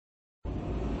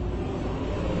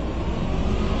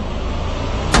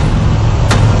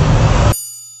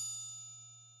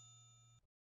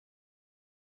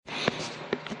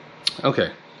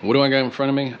Okay, what do I got in front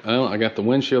of me? Oh, I got the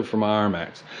windshield for my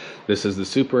Rmax. This is the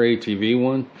Super Atv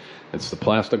one. It's the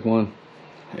plastic one.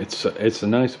 It's a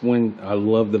nice wind. I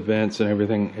love the vents and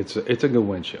everything. It's a good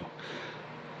windshield.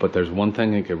 But there's one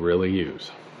thing it could really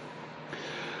use.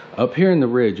 Up here in the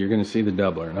ridge, you're going to see the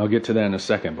doubler, and I'll get to that in a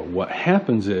second. But what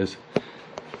happens is,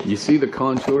 you see the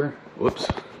contour. Whoops,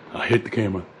 I hit the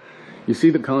camera. You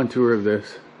see the contour of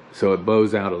this, so it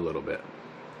bows out a little bit.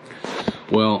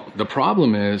 Well, the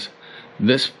problem is,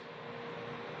 this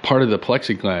part of the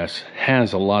plexiglass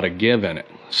has a lot of give in it.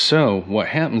 So what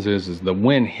happens is the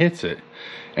wind hits it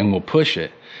and will push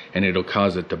it, and it'll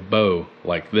cause it to bow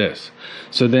like this.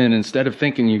 So then instead of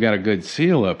thinking you got a good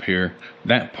seal up here,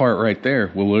 that part right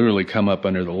there will literally come up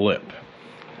under the lip.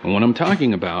 And what I'm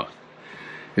talking about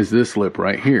is this lip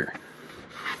right here.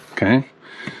 Okay?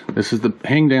 This is the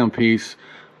hang down piece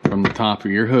from the top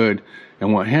of your hood,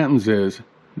 and what happens is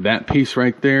that piece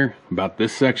right there, about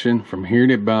this section from here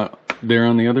to about there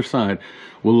on the other side,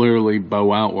 will literally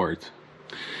bow outwards.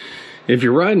 If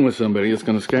you're riding with somebody, it's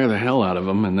going to scare the hell out of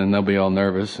them, and then they'll be all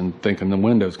nervous and thinking the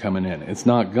window's coming in. It's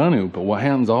not gonna, but what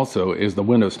happens also is the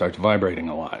window starts vibrating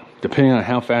a lot, depending on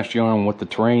how fast you are and what the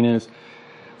terrain is.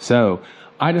 So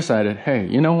I decided, hey,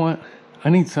 you know what? I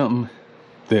need something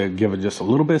to give it just a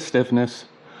little bit of stiffness,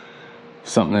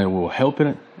 something that will help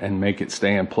it and make it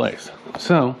stay in place.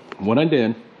 So what I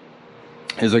did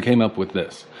is I came up with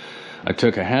this. I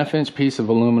took a 1/2 inch piece of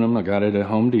aluminum. I got it at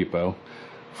Home Depot,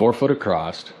 4 foot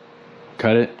across,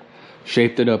 cut it,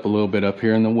 shaped it up a little bit up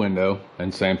here in the window,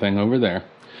 and same thing over there.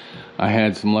 I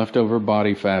had some leftover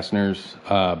body fasteners,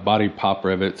 body pop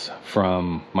rivets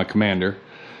from my Commander,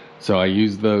 so I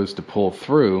used those to pull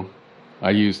through.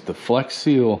 I used the Flex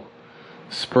Seal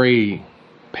spray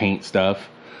paint stuff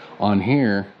on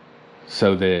here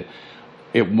so that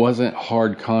it wasn't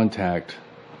hard contact.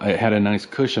 It had a nice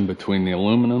cushion between the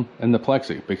aluminum and the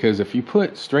plexi, because if you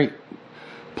put straight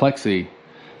plexi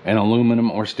and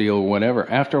aluminum or steel or whatever,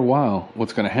 after a while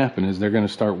what's going to happen is they're going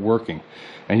to start working,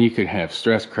 and you could have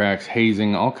stress cracks,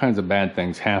 hazing, all kinds of bad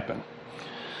things happen.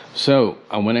 So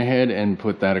I went ahead and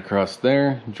put that across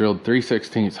there, drilled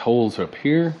 3/16 holes up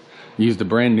here, used a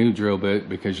brand new drill bit,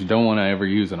 because you don't want to ever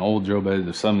use an old drill bit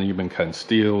or something you've been cutting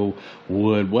steel,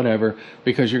 wood, whatever,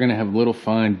 because you're going to have little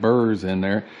fine burrs in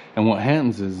there, and what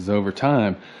happens is over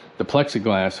time the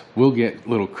plexiglass will get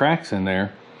little cracks in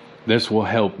there. This will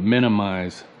help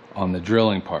minimize on the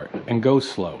drilling part, and go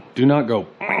slow. Do not go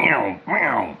meow,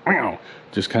 meow, meow.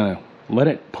 Just kind of let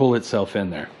it pull itself in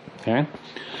there. Okay,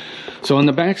 so on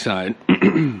the back side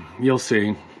you'll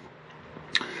see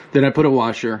that I put a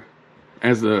washer.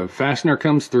 As the fastener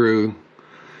comes through,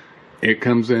 it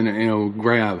comes in and it'll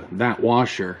grab that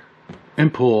washer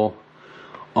and pull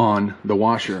on the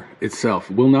washer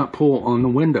itself. Will not pull on the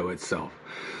window itself.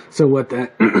 So what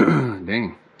that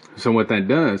So what that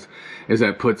does is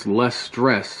that puts less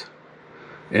stress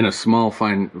in a small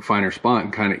finer spot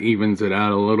and kind of evens it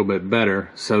out a little bit better,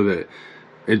 so that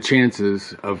the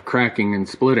chances of cracking and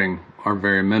splitting are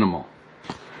very minimal.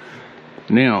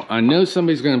 Now, I know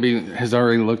somebody's going to has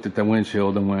already looked at the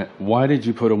windshield and went, why did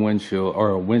you put a windshield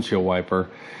or a windshield wiper?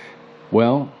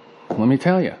 Well, let me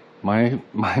tell you, my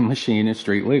machine is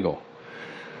street legal.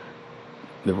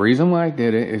 The reason why I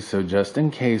did it is so just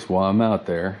in case while I'm out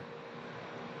there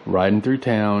riding through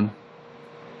town,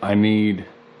 I need,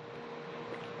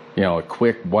 you know, a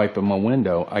quick wipe of my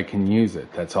window, I can use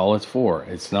it. That's all it's for.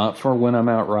 It's not for when I'm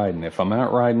out riding. If I'm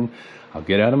out riding, I'll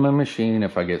get out of my machine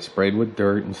if I get sprayed with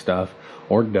dirt and stuff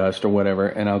or dust or whatever,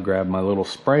 and I'll grab my little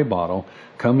spray bottle,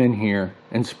 come in here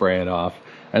and spray it off,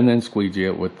 and then squeegee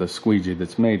it with the squeegee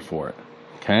that's made for it.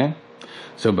 Okay?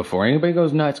 So before anybody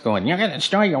goes nuts going, you're gonna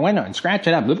destroy your window and scratch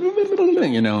it up,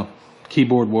 you know,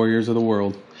 keyboard warriors of the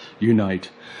world, unite.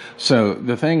 So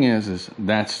the thing is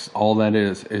that's all that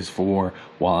is for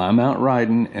while I'm out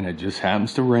riding and it just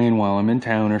happens to rain while I'm in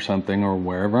town or something, or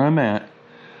wherever I'm at,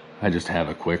 I just have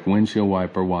a quick windshield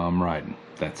wiper while I'm riding.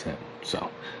 That's it. So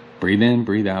breathe in,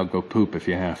 breathe out, go poop if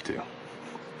you have to.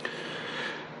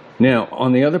 Now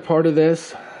on the other part of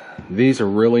this, these are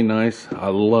really nice. I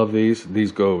love these.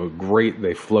 These go great.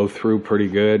 They flow through pretty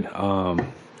good.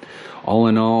 All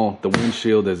in all, the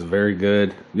windshield is very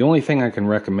good. The only thing I can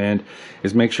recommend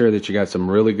is make sure that you got some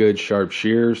really good sharp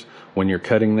shears when you're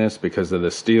cutting this, because of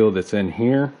the steel that's in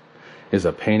here is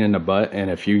a pain in the butt. And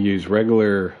if you use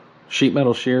regular sheet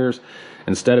metal shears,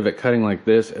 instead of it cutting like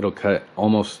this, it'll cut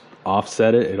almost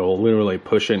offset it. It'll literally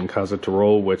push it and cause it to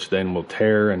roll, which then will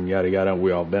tear and yada yada.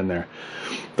 We all been there.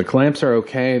 The clamps are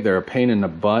okay. They're a pain in the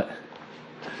butt.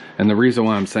 And the reason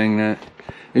why I'm saying that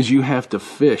is you have to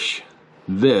fish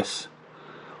this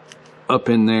up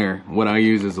in there. What I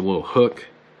use is a little hook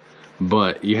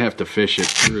but you have to fish it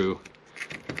through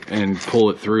and pull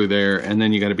it through there, and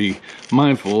then you got to be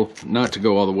mindful not to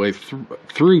go all the way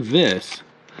through this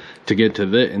to get to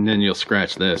this, and then you'll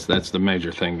scratch this. That's the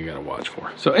major thing you got to watch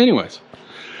for. So anyways,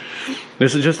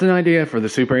 this is just an idea for the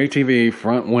Super ATV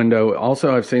front window.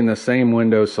 Also, I've seen the same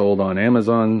window sold on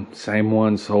Amazon, same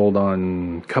one sold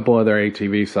on a couple other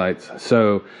ATV sites.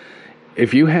 So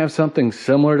if you have something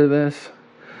similar to this,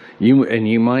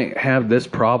 you might have this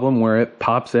problem where it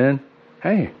pops in,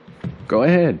 hey, go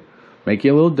ahead, make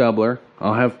you a little doubler.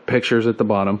 I'll have pictures at the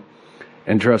bottom,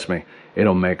 and trust me,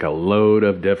 it'll make a load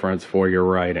of difference for your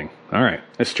riding. All right,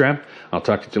 it's Trav. I'll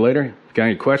talk to you later. If you got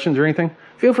any questions or anything,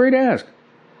 feel free to ask.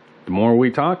 The more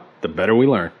we talk, the better we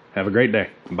learn. Have a great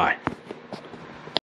day. Bye.